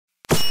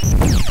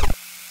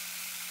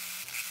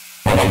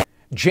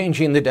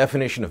Changing the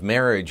definition of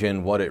marriage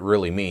and what it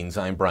really means.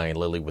 I'm Brian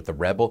Lilley with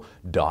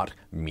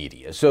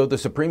TheRebel.media. So the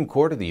Supreme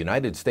Court of the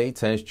United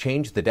States has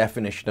changed the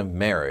definition of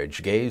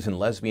marriage. Gays and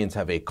lesbians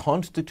have a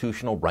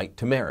constitutional right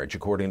to marriage,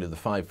 according to the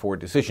 5-4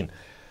 decision.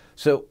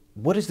 So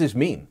what does this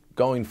mean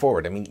going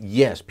forward? I mean,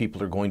 yes,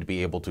 people are going to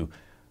be able to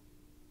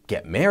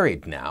get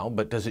married now,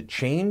 but does it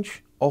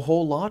change a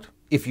whole lot?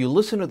 If you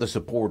listen to the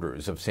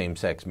supporters of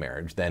same-sex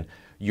marriage, then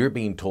you're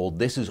being told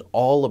this is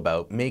all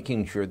about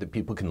making sure that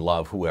people can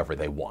love whoever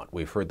they want.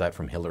 We've heard that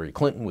from Hillary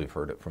Clinton. We've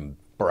heard it from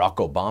Barack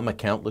Obama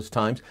countless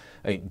times.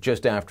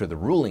 Just after the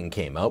ruling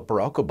came out,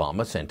 Barack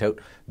Obama sent out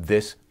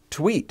this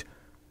tweet.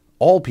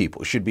 All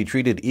people should be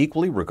treated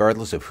equally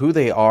regardless of who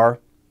they are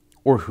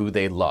or who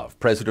they love.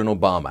 President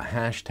Obama,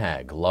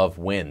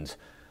 #LoveWins.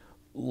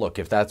 Look,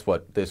 if that's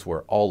what this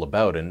were all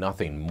about and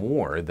nothing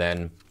more,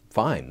 then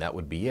fine, that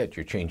would be it.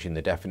 You're changing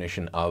the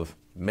definition of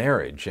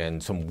marriage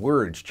and some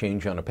words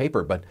change on a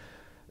paper, but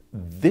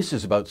this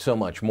is about so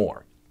much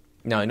more.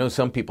 Now, I know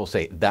some people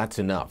say that's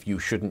enough. You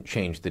shouldn't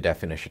change the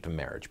definition of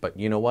marriage, but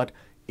you know what?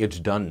 It's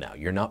done now.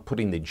 You're not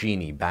putting the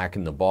genie back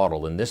in the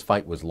bottle, and this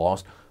fight was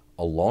lost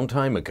a long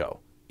time ago.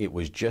 It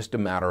was just a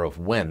matter of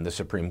when the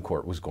Supreme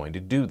Court was going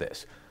to do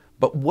this.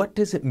 But what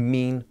does it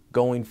mean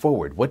going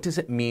forward? What does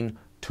it mean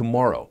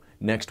tomorrow,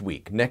 next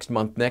week, next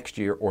month, next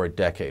year, or a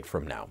decade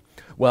from now?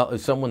 Well,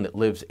 as someone that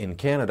lives in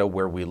Canada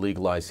where we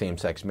legalized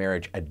same-sex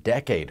marriage a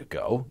decade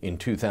ago, in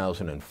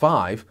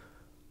 2005,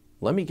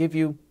 let me give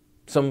you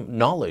some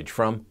knowledge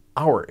from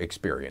our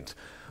experience.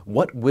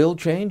 What will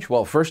change?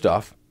 Well, first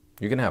off,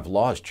 you're going to have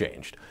laws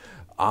changed.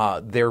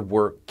 There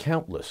were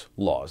countless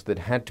laws that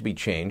had to be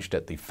changed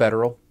at the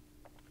federal,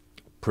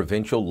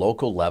 provincial,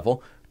 local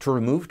level to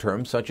remove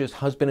terms such as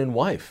husband and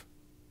wife.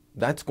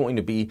 That's going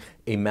to be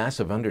a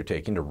massive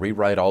undertaking to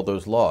rewrite all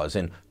those laws.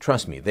 And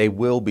trust me, they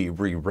will be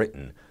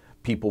rewritten.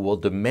 People will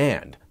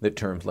demand that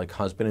terms like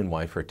husband and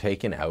wife are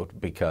taken out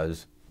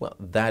because, well,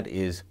 that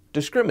is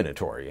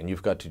discriminatory. And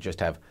you've got to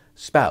just have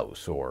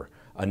spouse or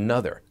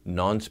another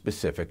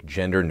non-specific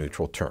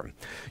gender-neutral term.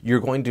 You're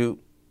going to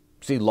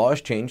see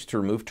laws changed to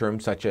remove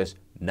terms such as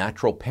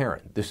natural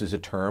parent. This is a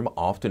term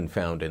often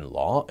found in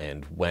law.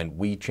 And when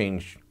we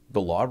changed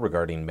the law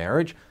regarding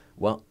marriage,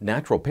 well,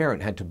 natural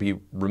parent had to be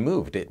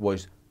removed. It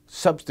was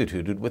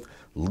substituted with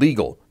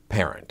legal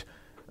parent.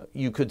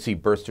 You could see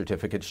birth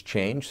certificates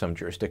change. Some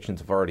jurisdictions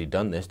have already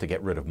done this to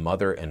get rid of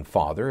mother and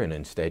father, and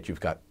instead you've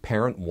got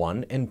parent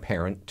 1 and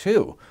parent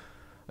 2.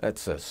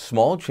 That's a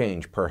small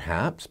change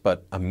perhaps,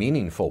 but a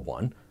meaningful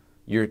one.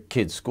 Your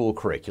kid's school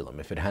curriculum,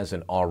 if it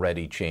hasn't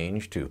already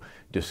changed to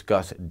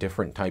discuss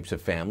different types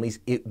of families,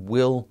 it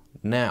will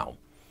now.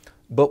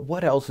 But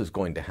what else is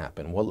going to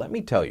happen? Well, let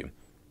me tell you.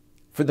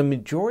 For the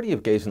majority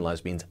of gays and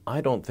lesbians,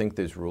 I don't think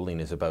this ruling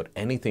is about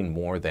anything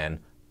more than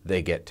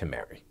they get to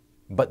marry.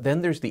 But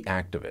then there's the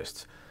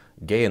activists,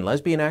 gay and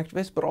lesbian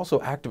activists, but also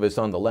activists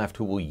on the left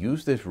who will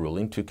use this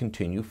ruling to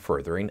continue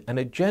furthering an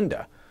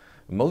agenda.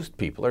 Most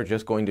people are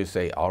just going to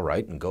say, all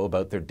right, and go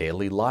about their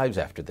daily lives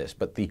after this.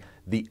 But the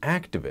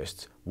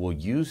activists will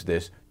use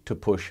this to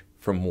push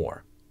for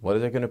more. What are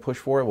they going to push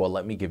for? Well,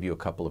 let me give you a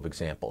couple of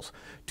examples.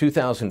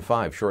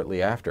 2005,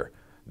 shortly after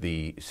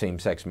the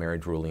same-sex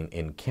marriage ruling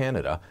in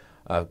Canada,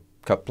 a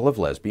couple of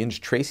lesbians,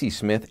 Tracy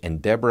Smith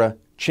and Deborah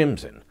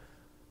Chimson,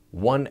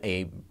 won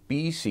a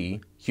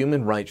BC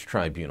Human Rights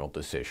Tribunal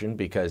decision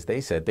because they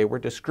said they were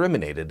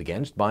discriminated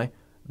against by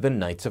the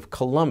Knights of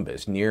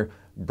Columbus near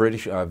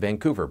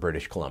Vancouver,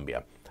 British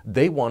Columbia.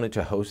 They wanted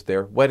to host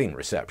their wedding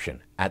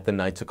reception at the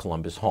Knights of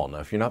Columbus Hall. Now,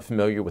 if you're not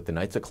familiar with the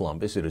Knights of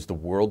Columbus, it is the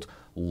world's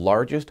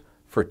largest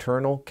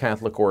fraternal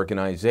Catholic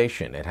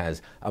organization. It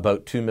has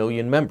about 2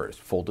 million members.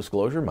 Full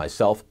disclosure,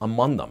 myself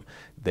among them.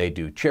 They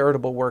do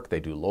charitable work,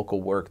 they do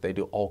local work, they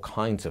do all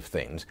kinds of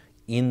things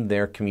in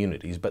their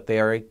communities, but they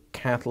are a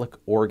Catholic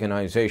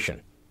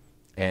organization.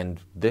 And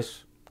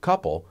this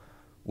couple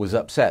was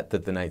upset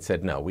that the Knights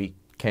said, no, we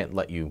can't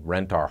let you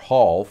rent our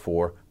hall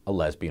for a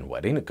lesbian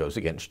wedding. It goes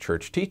against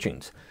church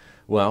teachings.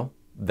 Well,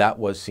 that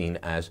was seen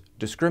as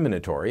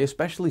discriminatory,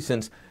 especially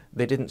since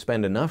they didn't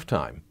spend enough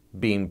time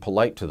being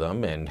polite to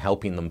them and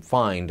helping them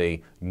find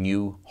a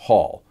new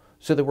hall.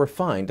 So they were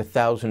fined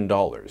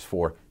 $1,000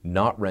 for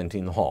not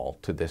renting the hall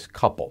to this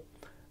couple.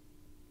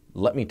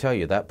 Let me tell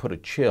you, that put a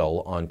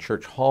chill on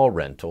church hall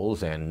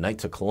rentals and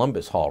Knights of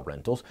Columbus hall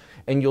rentals,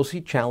 and you'll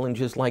see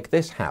challenges like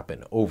this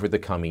happen over the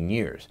coming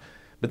years.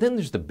 But then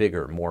there's the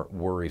bigger, more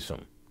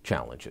worrisome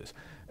challenges.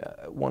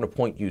 I want to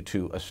point you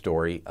to a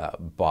story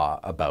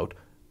about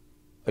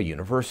a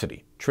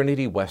university,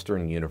 Trinity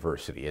Western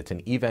University. It's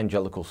an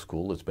evangelical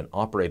school. It's been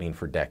operating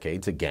for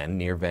decades, again,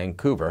 near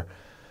Vancouver.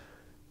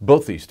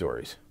 Both these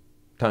stories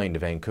tying to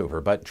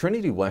Vancouver, but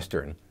Trinity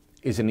Western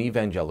is an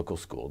evangelical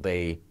school.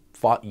 They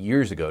fought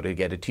years ago to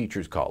get a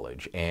teacher's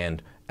college,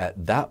 and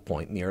at that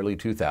point in the early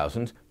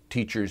 2000s,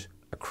 teachers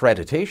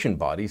accreditation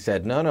body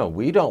said, no,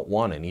 we don't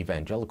want an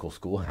evangelical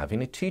school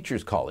having a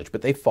teacher's college.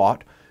 But they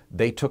fought.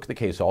 They took the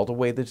case all the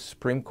way to the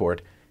Supreme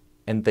Court,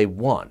 and they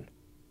won.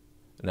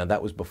 Now,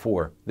 that was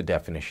before the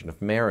definition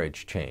of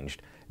marriage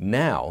changed.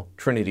 Now,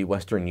 Trinity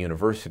Western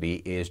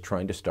University is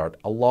trying to start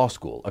a law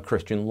school, a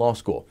Christian law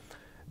school.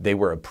 They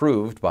were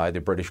approved by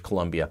the British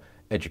Columbia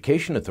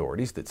education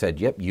authorities that said,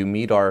 yep, you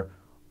meet our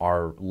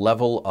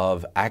level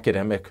of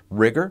academic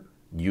rigor,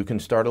 you can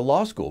start a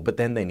law school. But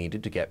then they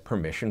needed to get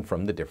permission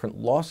from the different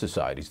law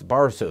societies, the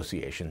bar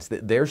associations,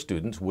 that their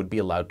students would be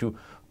allowed to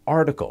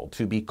article,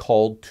 to be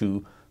called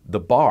to the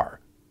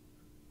bar.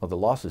 Well, the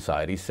law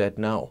society said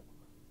no.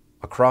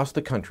 Across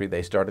the country,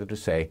 they started to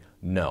say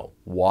no.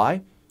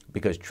 Why?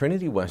 Because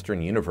Trinity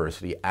Western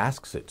University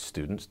asks its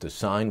students to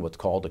sign what's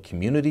called a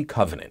community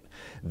covenant.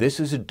 This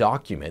is a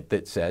document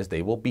that says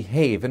they will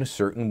behave in a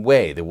certain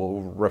way. They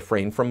will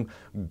refrain from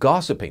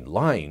gossiping,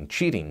 lying,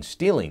 cheating,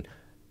 stealing,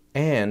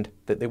 and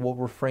that they will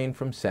refrain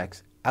from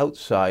sex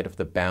outside of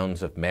the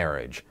bounds of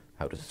marriage.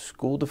 How does the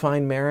school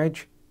define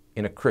marriage?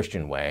 In a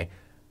Christian way,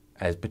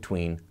 as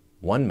between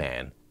one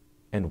man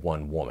and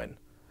one woman.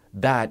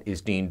 That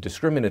is deemed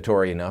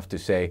discriminatory enough to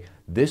say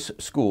this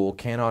school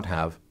cannot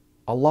have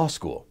a law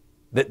school,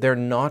 that they're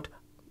not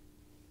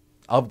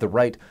of the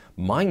right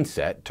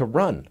mindset to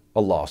run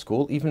a law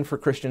school, even for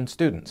Christian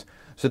students.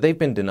 So they've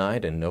been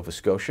denied in Nova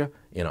Scotia,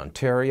 in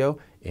Ontario,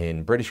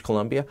 in British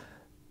Columbia.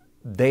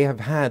 They have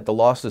had the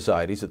law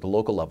societies at the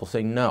local level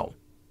say no.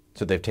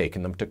 So they've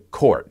taken them to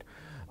court.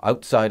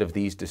 Outside of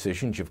these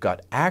decisions, you've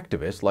got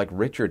activists like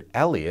Richard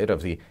Elliott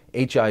of the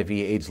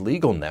HIV/AIDS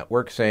Legal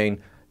Network saying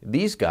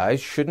these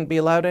guys shouldn't be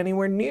allowed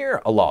anywhere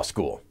near a law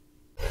school.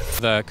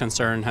 The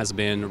concern has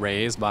been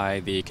raised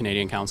by the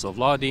Canadian Council of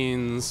Law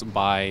Deans,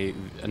 by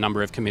a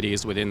number of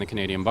committees within the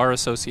Canadian Bar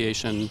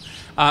Association,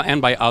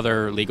 and by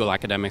other legal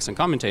academics and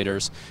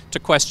commentators to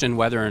question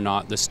whether or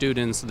not the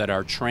students that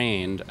are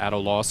trained at a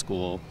law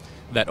school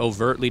that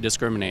overtly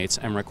discriminates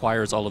and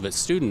requires all of its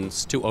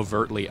students to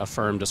overtly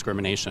affirm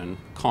discrimination,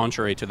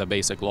 contrary to the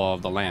basic law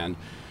of the land,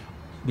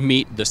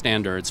 meet the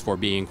standards for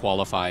being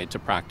qualified to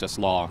practice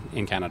law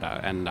in Canada.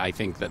 And I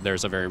think that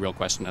there's a very real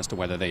question as to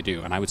whether they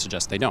do, and I would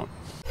suggest they don't.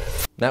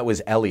 That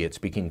was Elliott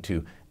speaking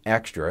to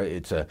Extra.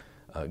 It's a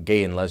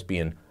gay and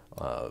lesbian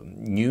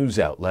news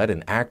outlet,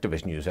 an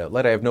activist news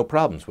outlet. I have no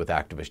problems with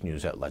activist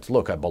news outlets.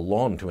 Look, I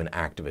belong to an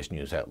activist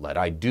news outlet.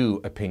 I do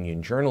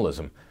opinion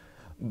journalism.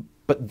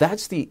 But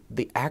that's the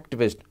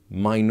activist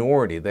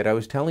minority that I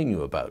was telling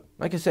you about.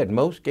 Like I said,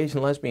 most gays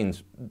and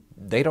lesbians,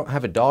 they don't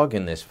have a dog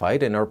in this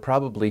fight and are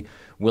probably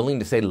willing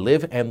to say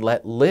live and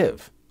let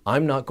live.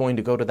 I'm not going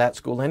to go to that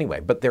school anyway.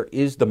 But there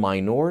is the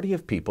minority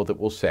of people that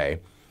will say,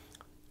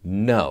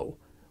 no,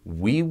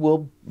 we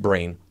will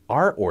bring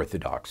our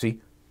orthodoxy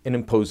and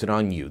impose it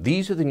on you.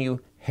 These are the new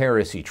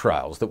heresy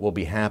trials that will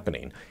be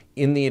happening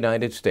in the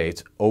United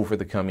States over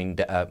the coming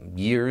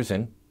years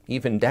and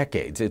even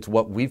decades. It's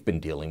what we've been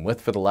dealing with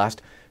for the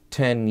last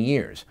 10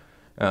 years.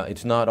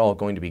 It's not all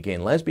going to be gay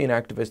and lesbian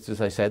activists, as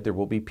I said. There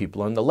will be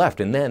people on the left,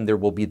 and then there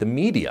will be the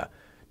media.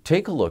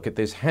 Take a look at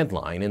this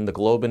headline in the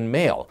Globe and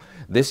Mail.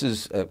 This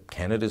is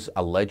Canada's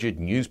alleged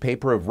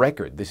newspaper of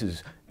record. This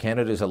is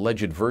Canada's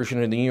alleged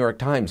version of the New York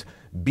Times.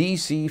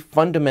 BC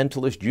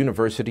Fundamentalist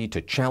University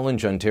to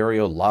challenge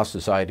Ontario Law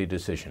Society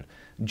decision.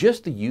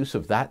 Just the use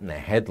of that in a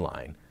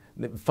headline.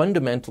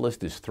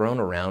 Fundamentalist is thrown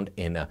around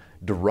in a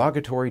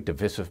derogatory,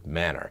 divisive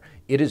manner.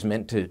 It is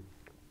meant to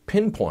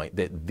pinpoint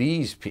that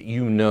these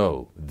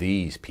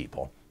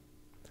people.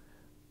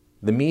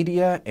 The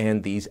media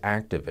and these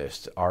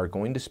activists are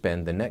going to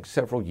spend the next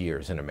several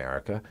years in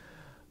America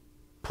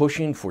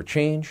pushing for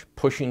change,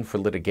 pushing for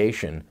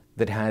litigation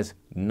that has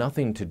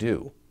nothing to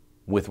do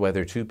with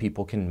whether two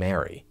people can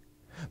marry,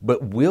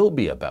 but will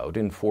be about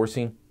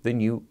enforcing the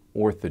new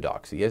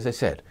orthodoxy. As I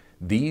said,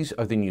 these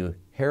are the new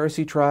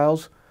heresy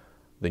trials.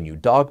 The new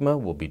dogma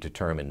will be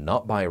determined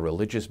not by a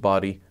religious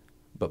body,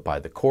 but by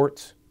the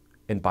courts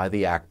and by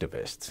the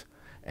activists.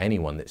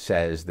 Anyone that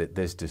says that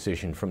this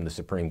decision from the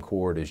Supreme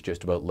Court is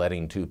just about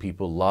letting two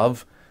people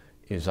love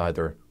is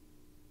either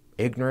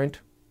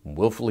ignorant,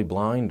 willfully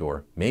blind,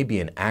 or maybe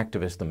an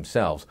activist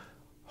themselves,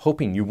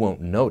 hoping you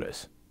won't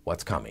notice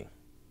what's coming.